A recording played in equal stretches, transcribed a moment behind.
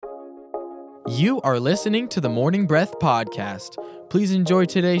You are listening to the Morning Breath Podcast. Please enjoy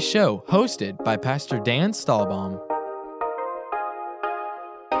today's show, hosted by Pastor Dan Stahlbaum.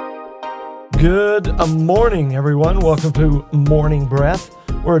 Good morning, everyone. Welcome to Morning Breath.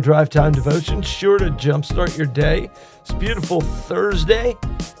 We're a drive time devotion sure to jumpstart your day. It's a beautiful Thursday,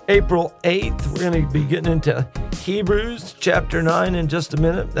 April 8th. We're going to be getting into Hebrews chapter 9 in just a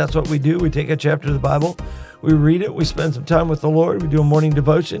minute. That's what we do. We take a chapter of the Bible, we read it, we spend some time with the Lord, we do a morning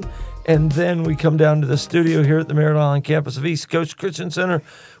devotion, and then we come down to the studio here at the Merritt Island campus of East Coast Christian Center.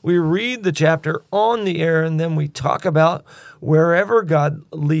 We read the chapter on the air, and then we talk about wherever God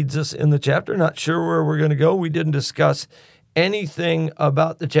leads us in the chapter. Not sure where we're going to go. We didn't discuss anything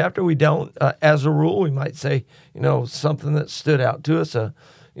about the chapter. We don't, as a rule, we might say, something that stood out to us,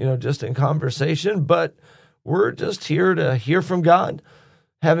 just in conversation. But we're just here to hear from God,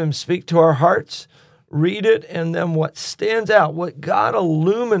 have Him speak to our hearts, read it, and then what stands out, what God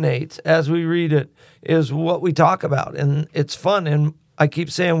illuminates as we read it is what we talk about. And it's fun. And I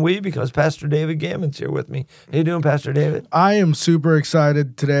keep saying we because Pastor David Gammon's here with me. How you doing, Pastor David? I am super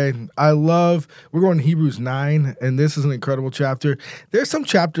excited today. We're going to Hebrews 9, and this is an incredible chapter. There's some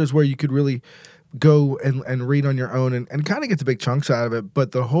chapters where you could really go and read on your own and kind of get the big chunks out of it.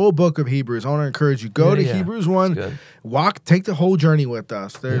 But the whole book of Hebrews, I want to encourage you, go to Hebrews 1, take the whole journey with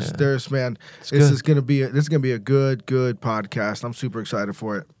us. This is going to be a good podcast. I'm super excited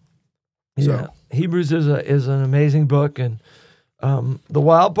for it. Yeah. So. Hebrews is an amazing book, and the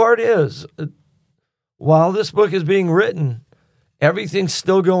wild part is, while this book is being written, everything's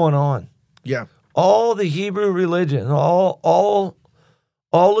still going on. Yeah. All the Hebrew religion, all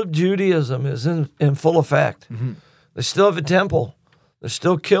of Judaism is in full effect. Mm-hmm. They still have a temple. They're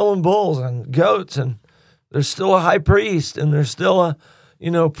still killing bulls and goats, and there's still a high priest, and there's still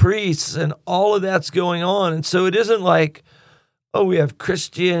priests, and all of that's going on. And so it isn't like, we have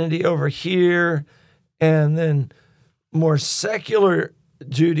Christianity over here, and then more secular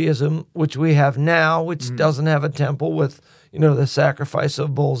Judaism, which we have now, which doesn't have a temple with, the sacrifice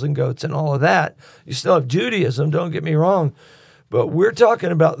of bulls and goats and all of that. You still have Judaism, don't get me wrong. But we're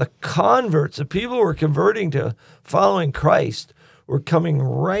talking about the converts, the people who are converting to following Christ, were coming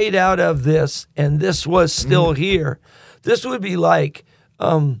right out of this, and this was still here. This would be like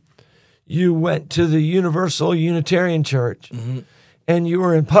you went to the Universal Unitarian Church, and you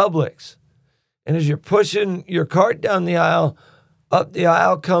were in Publix, and as you're pushing your cart down the aisle, up the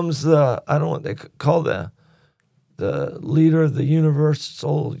aisle comes I don't know what they call the leader of the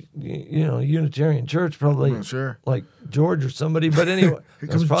Universal, Unitarian Church, probably like George or somebody. But anyway,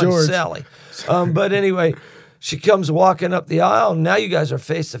 it's probably George. Sally. But anyway, she comes walking up the aisle, and now you guys are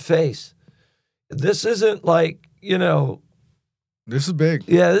face to face. This isn't like, This is big.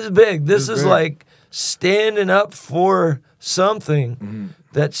 Yeah, this is big. This is like standing up for something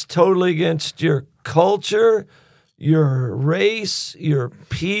that's totally against your culture, your race, your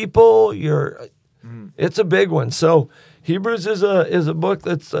people, It's a big one. So Hebrews is a book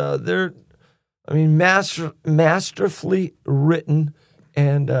that's masterfully written,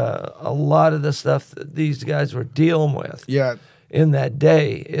 and a lot of the stuff that these guys were dealing with in that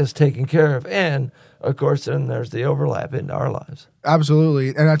day is taken care of. And of course, then there's the overlap into our lives. Absolutely.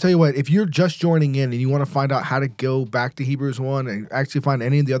 And I tell you what, if you're just joining in and you want to find out how to go back to Hebrews 1 and actually find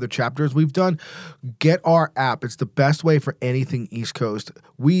any of the other chapters we've done, get our app. It's the best way for anything East Coast.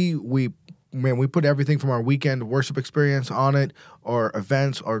 We put everything from our weekend worship experience on it, or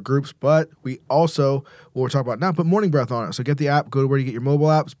events, or groups, but we also, what we're talking about now, put Morning Breath on it. So get the app, go to where you get your mobile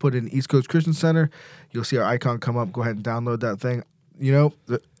apps, put in East Coast Christian Center. You'll see our icon come up. Go ahead and download that thing.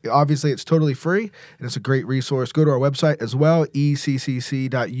 Obviously, it's totally free, and it's a great resource. Go to our website as well,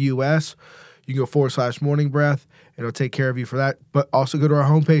 eccc.us. You can go /Morning Breath. It'll take care of you for that. But also go to our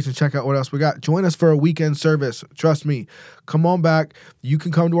homepage and check out what else we got. Join us for a weekend service. Trust me. Come on back. You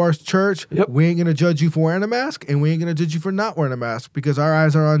can come to our church. Yep. We ain't going to judge you for wearing a mask, and we ain't going to judge you for not wearing a mask, because our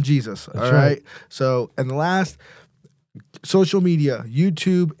eyes are on Jesus. That's all right? So, and the last, social media,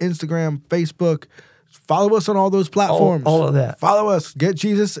 YouTube, Instagram, Facebook. Follow us on all those platforms. All of that. Follow us. Get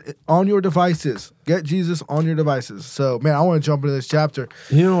Jesus on your devices. So, man, I want to jump into this chapter.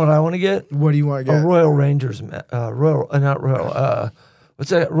 You know what I want to get? What do you want to get? A Royal Rangers, what's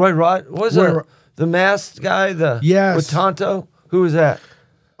that? Roy Rod? What is that? The masked guy? With Tonto? Who was that?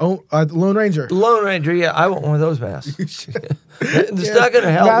 Oh, Lone Ranger. Lone Ranger, yeah. I want one of those masks. It's not going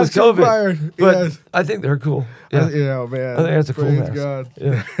to help with COVID, but I think they're cool. Yeah. Man. I think that's a cool mask. God.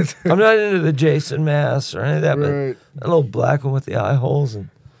 Yeah. I'm not into the Jason mask or any of that, but a little black one with the eye holes and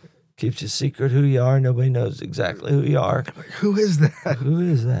keeps you secret who you are. Nobody knows exactly who you are. Who is that? Who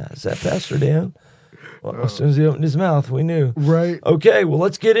is that? Is that Pastor Dan? Well, as soon as he opened his mouth, we knew. Right. Okay, well,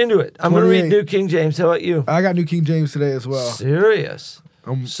 let's get into it. I'm going to read 28. New King James. How about you? I got New King James today as well. Serious.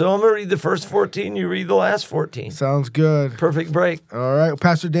 So I'm going to read the first 14. You read the last 14. Sounds good. Perfect break. All right,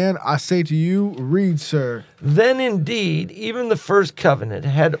 Pastor Dan, I say to you, read, sir. Then indeed, even the first covenant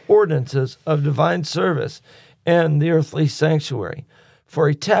had ordinances of divine service and the earthly sanctuary, for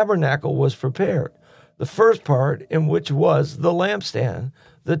a tabernacle was prepared, the first part in which was the lampstand,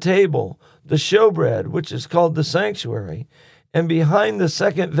 the table, the showbread, which is called the sanctuary, and behind the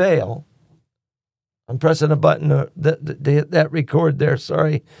second veil, I'm pressing a button that record there,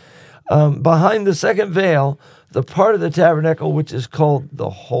 sorry. Behind the second veil, the part of the tabernacle which is called the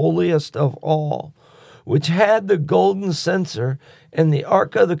holiest of all, which had the golden censer and the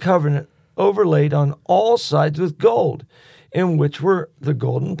ark of the covenant overlaid on all sides with gold, in which were the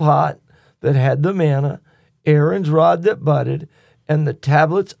golden pot that had the manna, Aaron's rod that budded, and the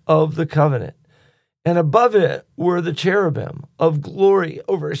tablets of the covenant. And above it were the cherubim of glory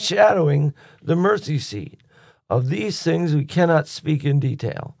overshadowing the mercy seat. Of these things we cannot speak in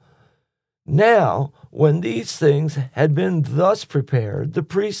detail. Now, when these things had been thus prepared, the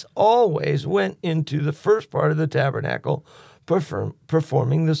priests always went into the first part of the tabernacle,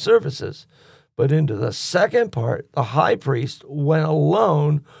 performing the services. But into the second part, the high priest went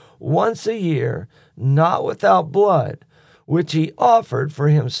alone once a year, not without blood, which he offered for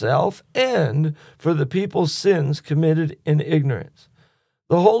himself and for the people's sins committed in ignorance.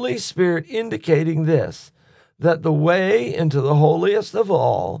 The Holy Spirit indicating this, that the way into the holiest of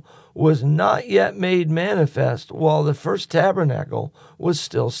all was not yet made manifest while the first tabernacle was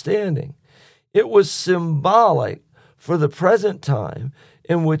still standing. It was symbolic for the present time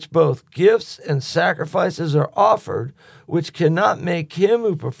in which both gifts and sacrifices are offered, which cannot make him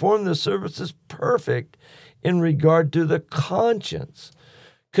who performed the services perfect in regard to the conscience,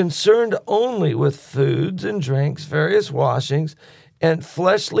 concerned only with foods and drinks, various washings, and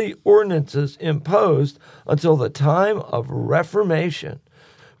fleshly ordinances imposed until the time of Reformation.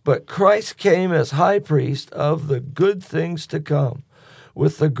 But Christ came as high priest of the good things to come,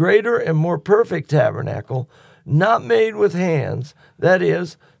 with the greater and more perfect tabernacle, not made with hands, that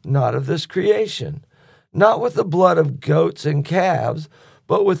is, not of this creation, not with the blood of goats and calves,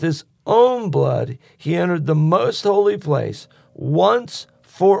 but with his own blood he entered the most holy place once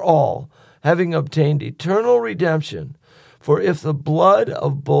for all, having obtained eternal redemption. For if the blood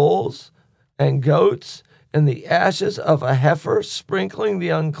of bulls and goats and the ashes of a heifer sprinkling the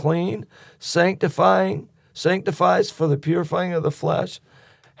unclean sanctifies for the purifying of the flesh,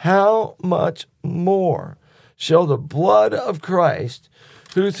 how much more shall the blood of Christ,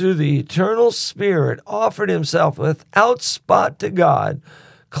 who through the eternal Spirit offered himself without spot to God,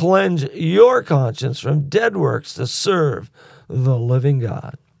 cleanse your conscience from dead works to serve the living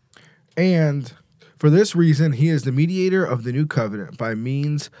God. And for this reason, he is the mediator of the new covenant by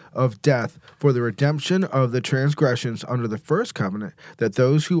means of death for the redemption of the transgressions under the first covenant, that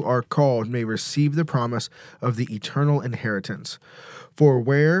those who are called may receive the promise of the eternal inheritance. For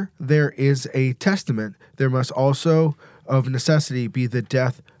where there is a testament, there must also of necessity be the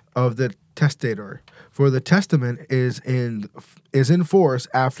death of the testator. For the testament is in force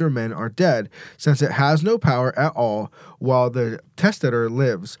after men are dead, since it has no power at all while the testator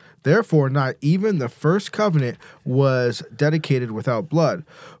lives. Therefore, not even the first covenant was dedicated without blood.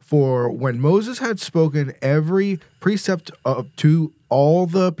 For when Moses had spoken every precept to all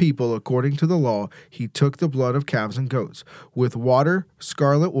the people according to the law, he took the blood of calves and goats, with water,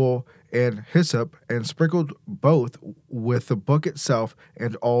 scarlet wool, and hyssop, and sprinkled both with the book itself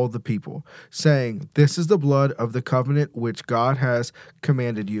and all the people, saying, This is the blood of the covenant which God has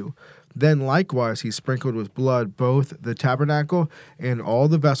commanded you. Then likewise he sprinkled with blood both the tabernacle and all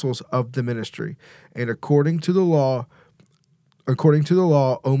the vessels of the ministry. And according to the law,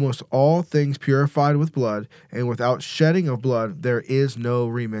 almost all things purified with blood, and without shedding of blood there is no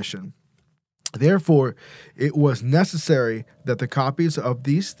remission. Therefore, it was necessary that the copies of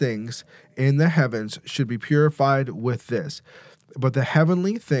these things in the heavens should be purified with this, but the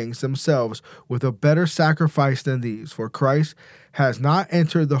heavenly things themselves with a better sacrifice than these. For Christ has not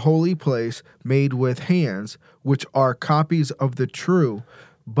entered the holy place made with hands, which are copies of the true,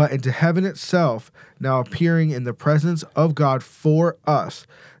 but into heaven itself, now appearing in the presence of God for us.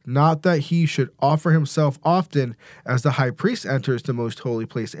 Not that he should offer himself often, as the high priest enters the most holy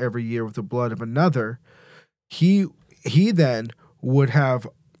place every year with the blood of another. He then would have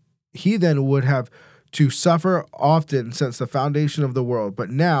to suffer often since the foundation of the world.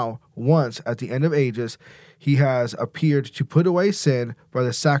 But now, once at the end of ages, he has appeared to put away sin by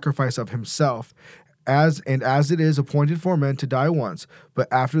the sacrifice of himself. As it is appointed for men to die once, but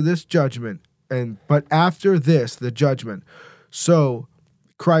after this judgment, But after this, the judgment. So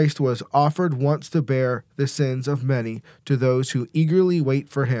Christ was offered once to bear the sins of many to those who eagerly wait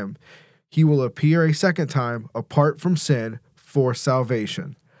for him. He will appear a second time apart from sin for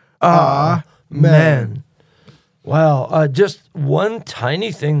salvation. Amen. Wow. Just one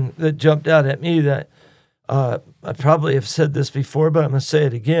tiny thing that jumped out at me that I probably have said this before, but I'm going to say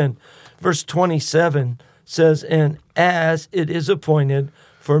it again. Verse 27 says, "And as it is appointed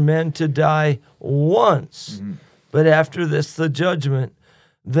for men to die once, but after this the judgment."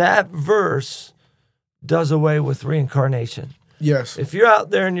 That verse does away with reincarnation. Yes. If you're out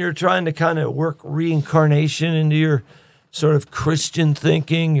there and you're trying to kind of work reincarnation into your sort of Christian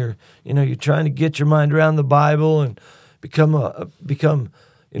thinking, you're trying to get your mind around the Bible and become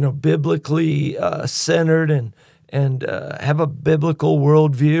biblically centered and have a biblical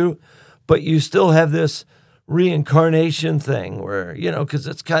worldview, but you still have this reincarnation thing where, because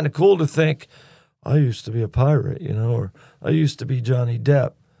it's kind of cool to think, I used to be a pirate, or I used to be Johnny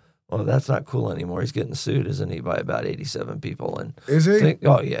Depp. Well, that's not cool anymore. He's getting sued, isn't he, by about 87 people? And is he?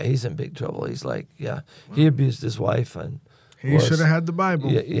 Oh, yeah, he's in big trouble. He's like, he abused his wife. And he should have had the Bible.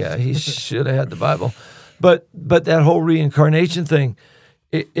 Yeah, he should have had the Bible. But that whole reincarnation thing,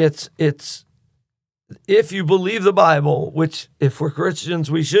 it's if you believe the Bible, which if we're Christians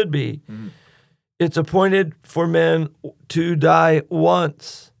we should be, it's appointed for men to die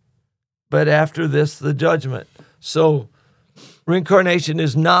once. But after this, the judgment. So reincarnation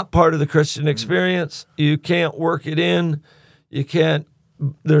is not part of the Christian experience. You can't work it in. You can't.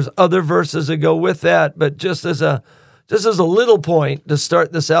 There's other verses that go with that. But just as a little point to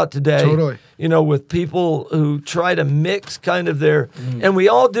start this out today, totally. With people who try to mix kind of their, and we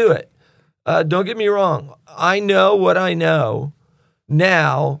all do it. Don't get me wrong. I know what I know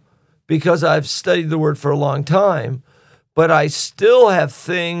now because I've studied the Word for a long time, but I still have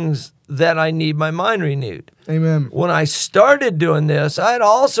things that I need my mind renewed. Amen. When I started doing this, I had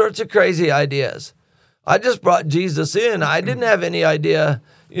all sorts of crazy ideas. I just brought Jesus in. I didn't have any idea,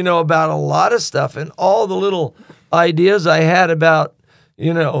 about a lot of stuff. And all the little ideas I had about,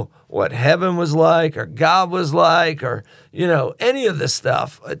 what heaven was like or God was like or, any of this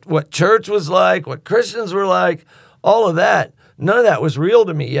stuff, what church was like, what Christians were like, all of that. None of that was real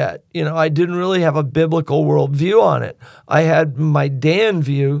to me yet. I didn't really have a biblical worldview on it. I had my Dan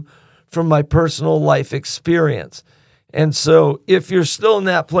view from my personal life experience. And so if you're still in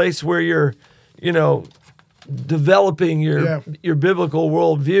that place where you're, developing your biblical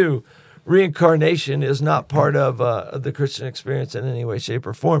worldview, reincarnation is not part of the Christian experience in any way, shape,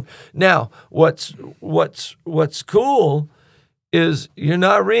 or form. Now, what's cool is you're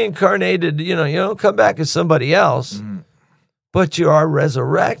not reincarnated, you don't come back as somebody else, but you are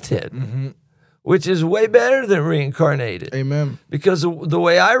resurrected. Which is way better than reincarnated. Amen. Because the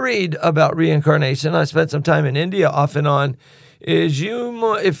way I read about reincarnation, I spent some time in India off and on, is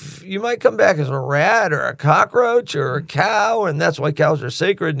if you might come back as a rat or a cockroach or a cow, and that's why cows are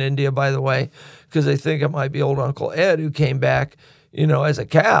sacred in India, by the way, because they think it might be old Uncle Ed who came back, as a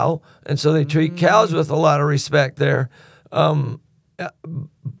cow, and so they treat cows with a lot of respect there.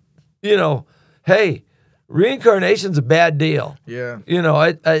 Hey, reincarnation's a bad deal. Yeah. We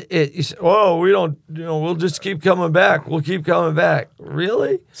don't, we'll just keep coming back. We'll keep coming back.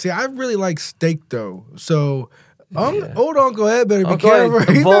 Really? See, I really like steak, though. So, old Uncle Ed better be Uncle careful. Ed's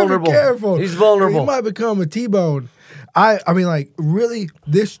He better vulnerable. be careful. He's vulnerable. He might become a T-bone. I mean, like, really,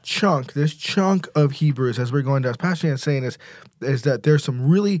 this chunk of Hebrews, as we're going down, as Pastor Dan's saying, is that there's some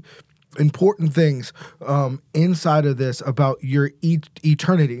really important things inside of this about your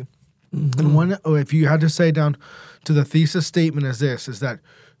eternity. And one, if you had to say down to the thesis statement is that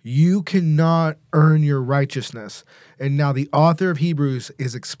you cannot earn your righteousness. And now the author of Hebrews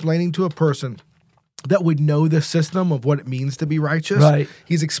is explaining to a person that would know the system of what it means to be righteous. Right.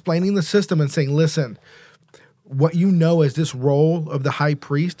 He's explaining the system and saying, listen, what you know is this role of the high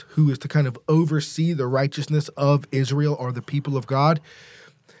priest who is to kind of oversee the righteousness of Israel or the people of God.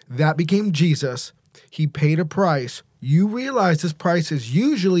 That became Jesus. He paid a price. You realize this price is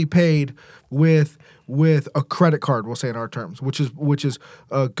usually paid with a credit card, we'll say in our terms, which is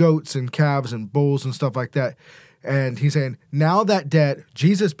goats and calves and bulls and stuff like that. And he's saying, now that debt,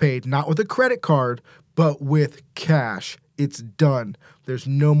 Jesus paid, not with a credit card, but with cash. It's done. There's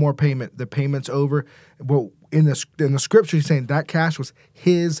no more payment. The payment's over. Well, in the scripture, he's saying that cash was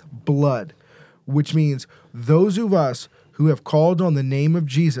his blood, which means those of us who have called on the name of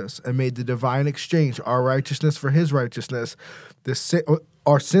Jesus and made the divine exchange, our righteousness for his righteousness,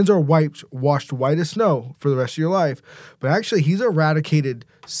 our sins are washed white as snow for the rest of your life. But actually, he's eradicated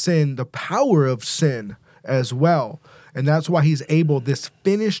sin, the power of sin as well. And that's why he's able, this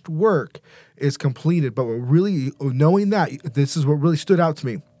finished work is completed. But really, knowing that, this is what really stood out to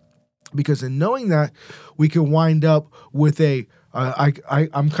me. Because in knowing that, we can wind up with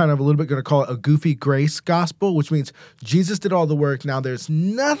I'm kind of a little bit going to call it a goofy grace gospel, which means Jesus did all the work. Now there's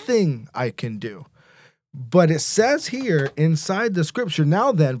nothing I can do. But it says here inside the scripture,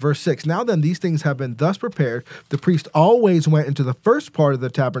 now then, verse 6, now then these things have been thus prepared. The priest always went into the first part of the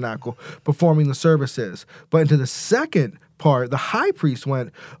tabernacle, performing the services. But into the second part, the high priest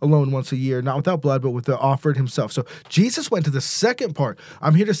went alone once a year, not without blood, but with the offered himself. So Jesus went to the second part.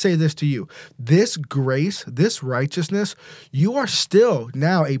 I'm here to say this to you. This grace, this righteousness, you are still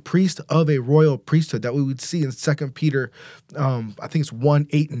now a priest of a royal priesthood that we would see in 2 Peter, I think it's 1,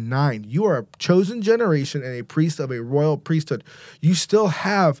 8, and 9. You are a chosen generation and a priest of a royal priesthood. You still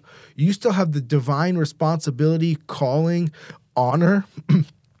have the divine responsibility, calling, honor,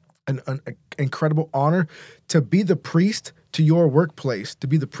 an incredible honor to be the priest to your workplace, to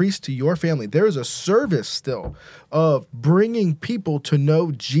be the priest to your family. There is a service still of bringing people to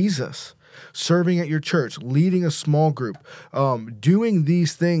know Jesus, serving at your church, leading a small group, doing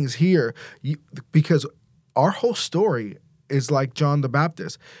these things here, because our whole story is like John the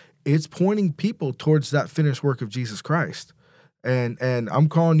Baptist. It's pointing people towards that finished work of Jesus Christ. And I'm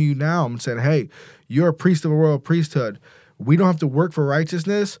calling you now. I'm saying, hey, you're a priest of a royal priesthood. We don't have to work for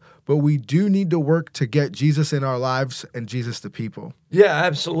righteousness, but we do need to work to get Jesus in our lives and Jesus to people. Yeah,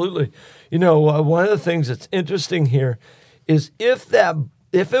 absolutely. You know, one of the things that's interesting here is if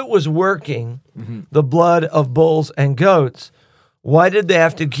it was working, the blood of bulls and goats, why did they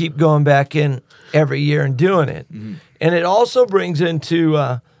have to keep going back in every year and doing it? And it also brings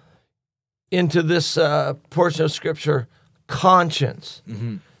into this portion of Scripture conscience,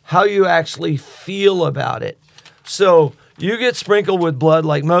 how you actually feel about it. So you get sprinkled with blood,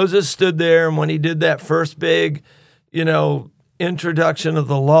 like Moses stood there, and when he did that first big, introduction of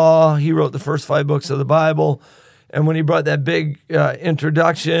the law, he wrote the first 5 books of the Bible. And when he brought that big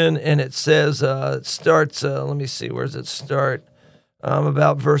introduction, and it says, it starts, let me see, where does it start?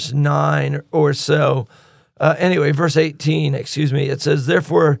 About verse 9 or so. Anyway, verse 18, it says,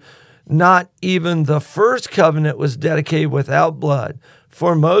 therefore, not even the first covenant was dedicated without blood.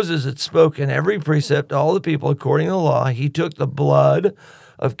 For Moses had spoken every precept to all the people according to the law. He took the blood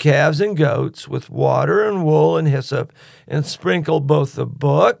of calves and goats with water and wool and hyssop and sprinkled both the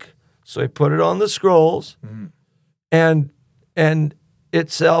book, so he put it on the scrolls, and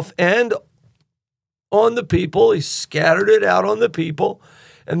itself and on the people. He scattered it out on the people.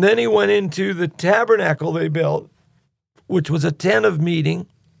 And then he went into the tabernacle they built, which was a tent of meeting,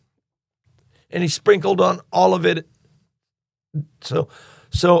 and he sprinkled on all of it. So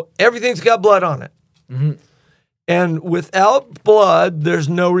everything's got blood on it. And without blood, there's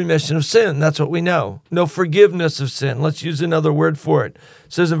no remission of sin. That's what we know. No forgiveness of sin. Let's use another word for it.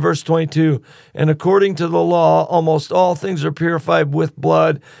 It says in verse 22, and according to the law, almost all things are purified with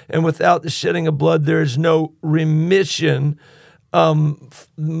blood, and without the shedding of blood, there is no remission.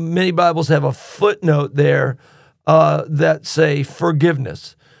 Many Bibles have a footnote there that say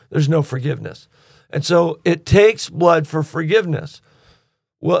forgiveness. There's no forgiveness. And so it takes blood for forgiveness.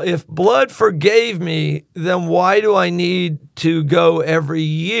 Well, if blood forgave me, then why do I need to go every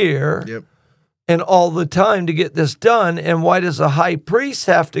year and all the time to get this done? And why does a high priest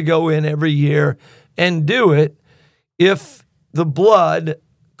have to go in every year and do it if the blood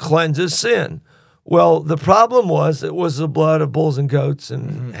cleanses sin? Well, the problem was it was the blood of bulls and goats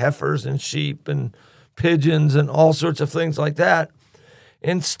and heifers and sheep and pigeons and all sorts of things like that.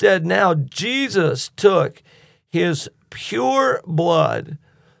 Instead, now Jesus took his pure blood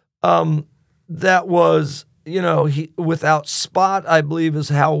that was, he without spot, I believe is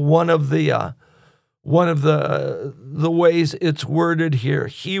how one of the ways it's worded here.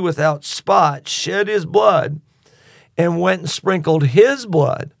 He without spot shed his blood and went and sprinkled his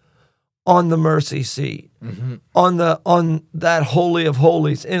blood on the mercy seat, on that Holy of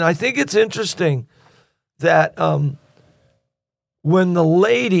Holies. And I think it's interesting that when the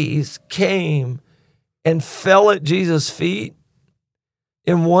ladies came and fell at Jesus' feet,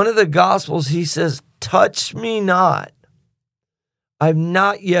 in one of the Gospels, he says, touch me not. I've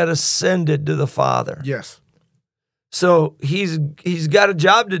not yet ascended to the Father. Yes. So he's got a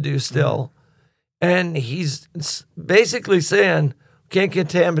job to do still. And he's basically saying, can't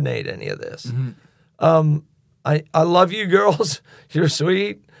contaminate any of this. I love you girls. You're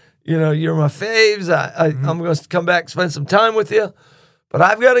sweet. You're my faves. I'm going to come back and spend some time with you. But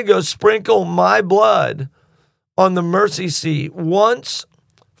I've got to go sprinkle my blood on the mercy seat once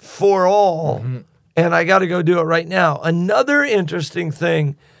for all, and I got to go do it right now. Another interesting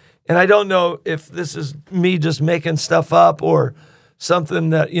thing and I don't know if this is me just making stuff up or something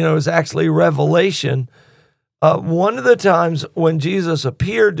that, is actually revelation. One of the times when Jesus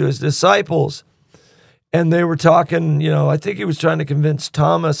appeared to his disciples and they were talking, I think he was trying to convince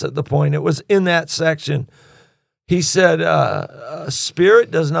Thomas at the point, it was in that section. He said, a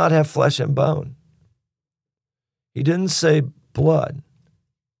spirit does not have flesh and bone. He didn't say blood,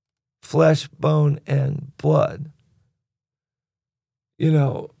 flesh, bone, and blood.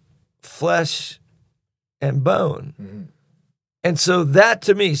 Flesh and bone. Mm-hmm. And so that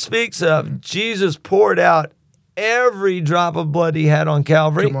to me speaks of Jesus poured out every drop of blood he had on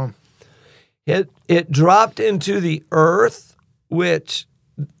Calvary. Come on. It dropped into the earth, which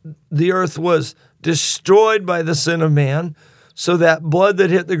the earth was destroyed by the sin of man. So that blood that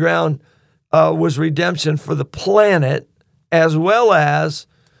hit the ground was redemption for the planet, as well as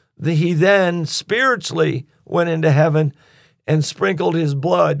he then spiritually went into heaven and sprinkled his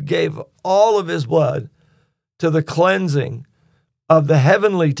blood, gave all of his blood to the cleansing of the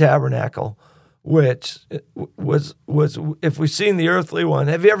heavenly tabernacle, which was if we've seen the earthly one.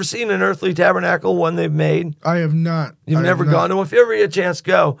 Have you ever seen an earthly tabernacle, one they've made? I have not. You've never gone to one? If you ever get a chance,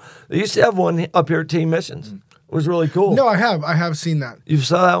 go. They used to have one up here at Team Missions. It was really cool. No, I have. I have seen that. You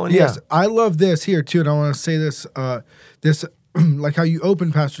saw that one? Yes. Yeah. I love this here, too, and I want to say this, like how you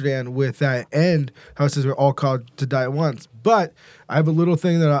opened, Pastor Dan, with that end, how it says we're all called to die at once. But I have a little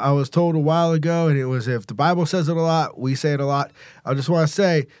thing that I was told a while ago, and it was if the Bible says it a lot, we say it a lot. I just want to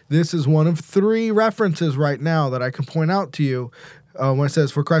say this is one of 3 references right now that I can point out to you. When it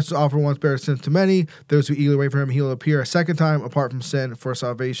says, for Christ was offered once, bear sin to many, those who eagerly wait for him, he will appear a second time apart from sin for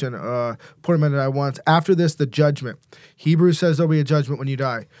salvation, put him to die once. After this, the judgment. Hebrews says there'll be a judgment when you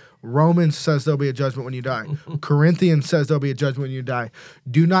die. Romans says there'll be a judgment when you die. Corinthians says there'll be a judgment when you die.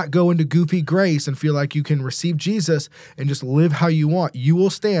 Do not go into goofy grace and feel like you can receive Jesus and just live how you want. You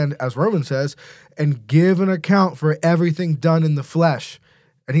will stand, as Romans says, and give an account for everything done in the flesh.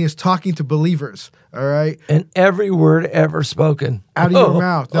 And he is talking to believers, all right? And every word ever spoken. Out of your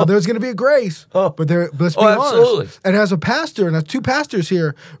mouth. Now, there's going to be a grace, but let's be honest. Absolutely. And as a pastor, and as 2 pastors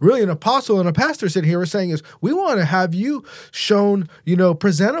here, really an apostle and a pastor sitting here, we're saying is, we want to have you shown,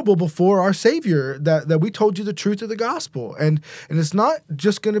 presentable before our Savior, that we told you the truth of the gospel. And it's not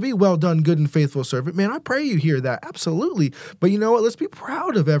just going to be, well done, good and faithful servant. Man, I pray you hear that. Absolutely. But you know what? Let's be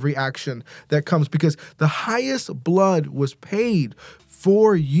proud of every action that comes, because the highest blood was paid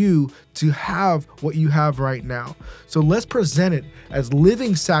for you to have what you have right now. So let's present it as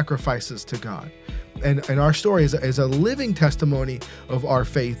living sacrifices to God. And our story is a living testimony of our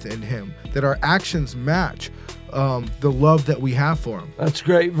faith in him, that our actions match the love that we have for him. That's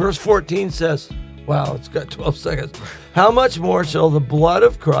great. Verse 14 says, wow, it's got 12 seconds. How much more shall the blood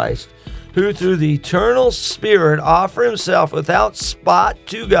of Christ, who through the eternal Spirit offer himself without spot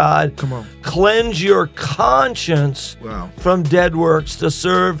to God, cleanse your conscience from dead works to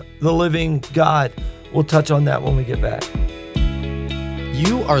serve the living God. We'll touch on that when we get back.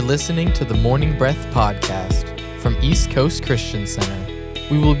 You are listening to the Morning Breath Podcast from East Coast Christian Center.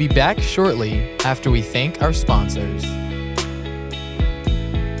 We will be back shortly after we thank our sponsors.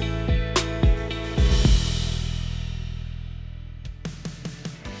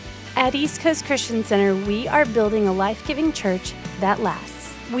 At East Coast Christian Center, we are building a life-giving church that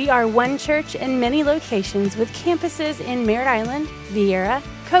lasts. We are one church in many locations with campuses in Merritt Island, Viera,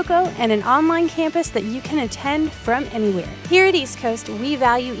 Cocoa, and an online campus that you can attend from anywhere. Here at East Coast, we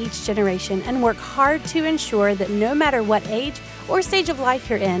value each generation and work hard to ensure that no matter what age or stage of life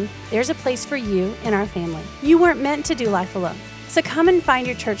you're in, there's a place for you in our family. You weren't meant to do life alone, so come and find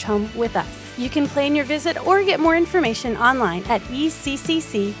your church home with us. You can plan your visit or get more information online at eccc.us.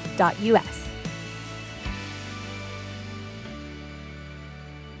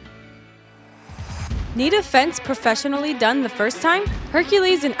 Need a fence professionally done the first time?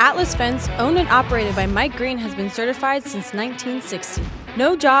 Hercules and Atlas Fence, owned and operated by Mike Green, has been certified since 1960.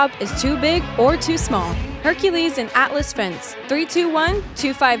 No job is too big or too small. Hercules and Atlas Fence,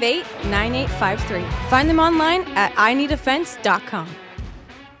 321-258-9853. Find them online at ineedafence.com.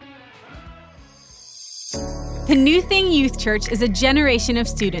 The New Thing Youth Church is a generation of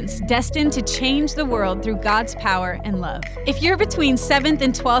students destined to change the world through God's power and love. If you're between 7th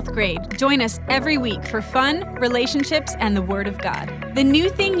and 12th grade, join us every week for fun, relationships, and the Word of God. The New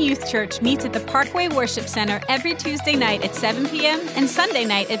Thing Youth Church meets at the Parkway Worship Center every Tuesday night at 7 p.m. and Sunday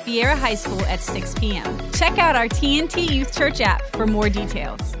night at Viera High School at 6 p.m. Check out our TNT Youth Church app for more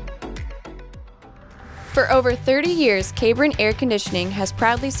details. For over 30 years, Cabron Air Conditioning has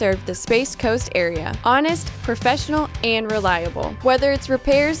proudly served the Space Coast area. Honest, professional, and reliable. Whether it's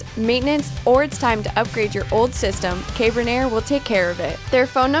repairs, maintenance, or it's time to upgrade your old system, Cabron Air will take care of it. Their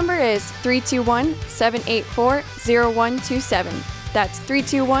phone number is 321-784-0127. That's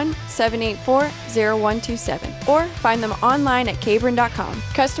 321-784-0127. Or find them online at cabron.com.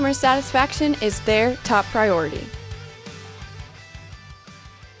 Customer satisfaction is their top priority.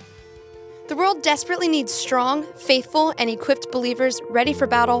 The world desperately needs strong, faithful, and equipped believers ready for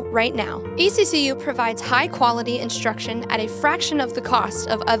battle right now. ECCU provides high-quality instruction at a fraction of the cost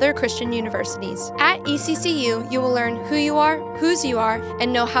of other Christian universities. At ECCU, you will learn who you are, whose you are,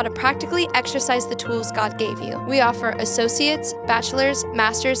 and know how to practically exercise the tools God gave you. We offer associates, bachelor's,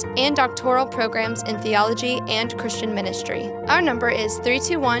 master's, and doctoral programs in theology and Christian ministry. Our number is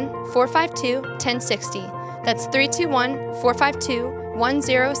 321-452-1060. That's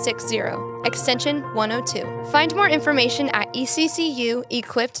 321-452-1060. Extension 102. Find more information at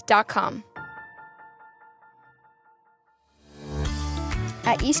eccuequipped.com.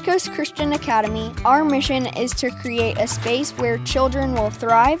 At East Coast Christian Academy, our mission is to create a space where children will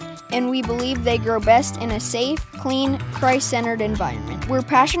thrive, and we believe they grow best in a safe, clean, Christ-centered environment. We're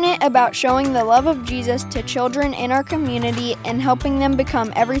passionate about showing the love of Jesus to children in our community and helping them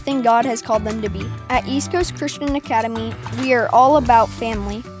become everything God has called them to be. At East Coast Christian Academy, we are all about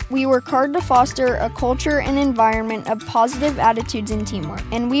family. We work hard to foster a culture and environment of positive attitudes and teamwork,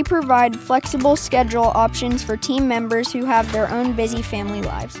 and we provide flexible schedule options for team members who have their own busy family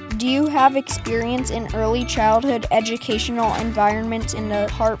lives. Do you have experience in early childhood educational environments in the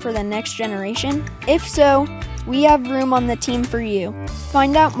heart for the next generation? If so, we have room on the team for you.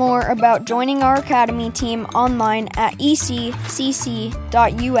 Find out more about joining our Academy team online at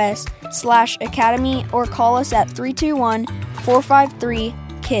eccc.us/academy or call us at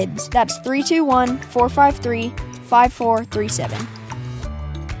 321-453-KIDS. That's 321-453-5437.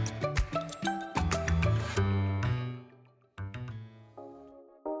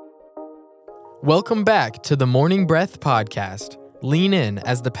 Welcome back to the Morning Breath Podcast. Lean in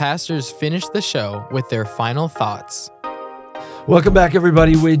as the pastors finish the show with their final thoughts. Welcome back,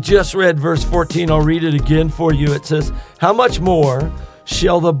 everybody. We just read verse 14. I'll read it again for you. It says, "How much more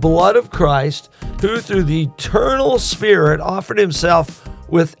shall the blood of Christ, who through the eternal Spirit offered himself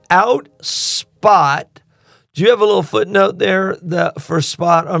without spot." Do you have a little footnote there for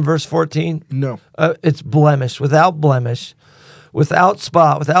spot on verse 14? No. It's blemish, without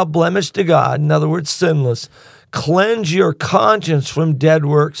spot, without blemish to God. In other words, sinless. Cleanse your conscience from dead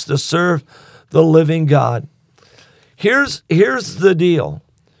works to serve the living God. Here's the deal.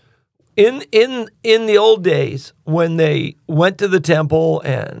 In the old days, when they went to the temple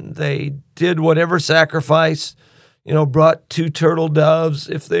and they did whatever sacrifice, brought 2 turtle doves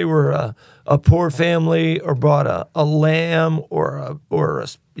if they were a poor family, or brought a lamb or a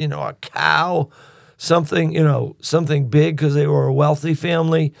cow, something big because they were a wealthy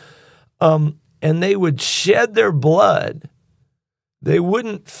family, and they would shed their blood, they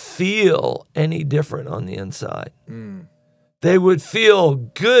wouldn't feel any different on the inside. They would feel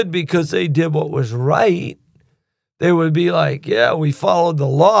good because they did what was right. They would be like, yeah, we followed the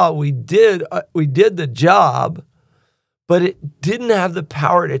law, we did the job, but it didn't have the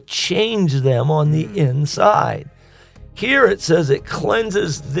power to change them on the inside. Here it says it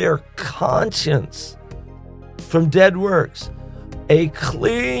cleanses their conscience from dead works. A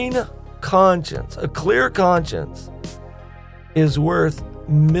clean conscience, a clear conscience, is worth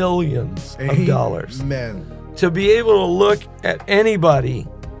millions of dollars. Amen. To be able to look at anybody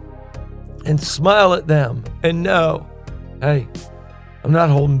and smile at them and know, hey, I'm not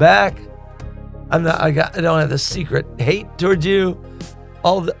holding back. I don't have the secret hate towards you.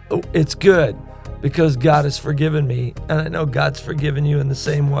 It's good because God has forgiven me, and I know God's forgiven you in the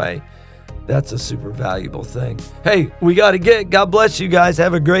same way. That's a super valuable thing. Hey, we got to get. God bless you guys.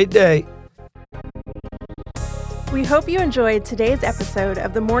 Have a great day. We hope you enjoyed today's episode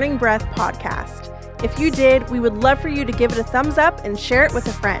of the Morning Breath Podcast. If you did, we would love for you to give it a thumbs up and share it with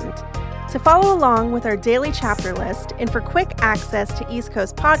a friend. To follow along with our daily chapter list and for quick access to East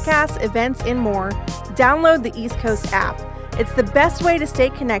Coast podcasts, events, and more, download the East Coast app. It's the best way to stay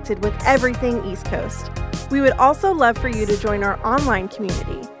connected with everything East Coast. We would also love for you to join our online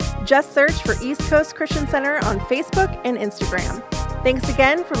community. Just search for East Coast Christian Center on Facebook and Instagram. Thanks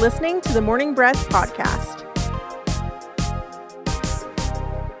again for listening to the Morning Breath Podcast.